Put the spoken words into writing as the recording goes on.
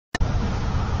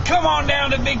Come on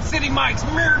down to Big City Mike's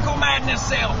Miracle Madness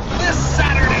sale this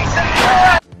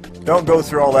Saturday. Don't go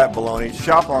through all that baloney.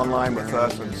 Shop online with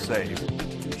us and save.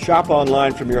 Shop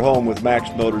online from your home with Max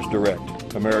Motors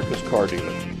Direct, America's car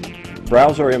dealer.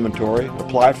 Browse our inventory,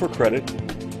 apply for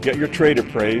credit, get your trade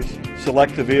appraised,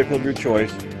 select the vehicle of your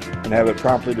choice, and have it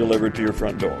promptly delivered to your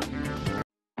front door.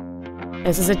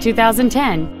 This is a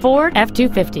 2010 Ford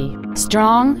F-250.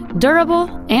 Strong, durable,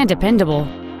 and dependable.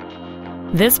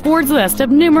 This Ford's list of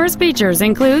numerous features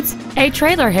includes a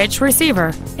trailer hitch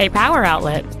receiver, a power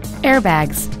outlet,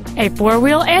 airbags, a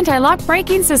four-wheel anti-lock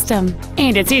braking system,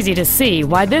 and it's easy to see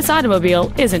why this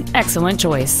automobile is an excellent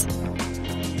choice.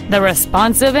 The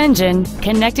responsive engine,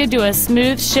 connected to a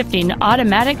smooth shifting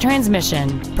automatic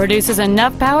transmission, produces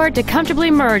enough power to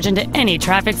comfortably merge into any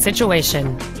traffic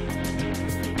situation.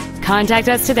 Contact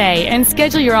us today and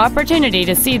schedule your opportunity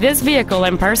to see this vehicle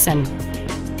in person.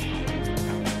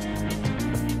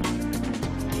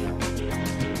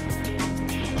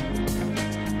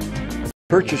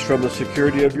 Purchase from the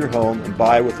security of your home and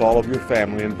buy with all of your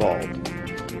family involved.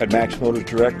 At Max Motors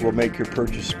Direct, we'll make your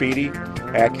purchase speedy,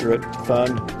 accurate,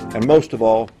 fun, and most of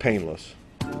all, painless.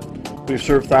 We've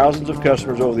served thousands of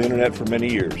customers over the internet for many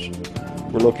years.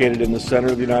 We're located in the center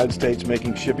of the United States,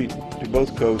 making shipping to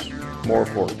both coasts more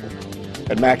affordable.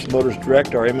 At Max Motors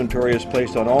Direct, our inventory is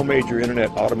placed on all major internet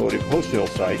automotive wholesale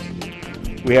sites.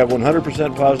 We have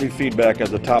 100% positive feedback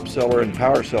as a top seller and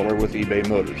power seller with eBay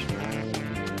Motors.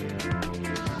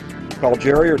 Call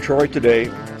Jerry or Troy today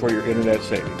for your internet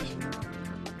savings.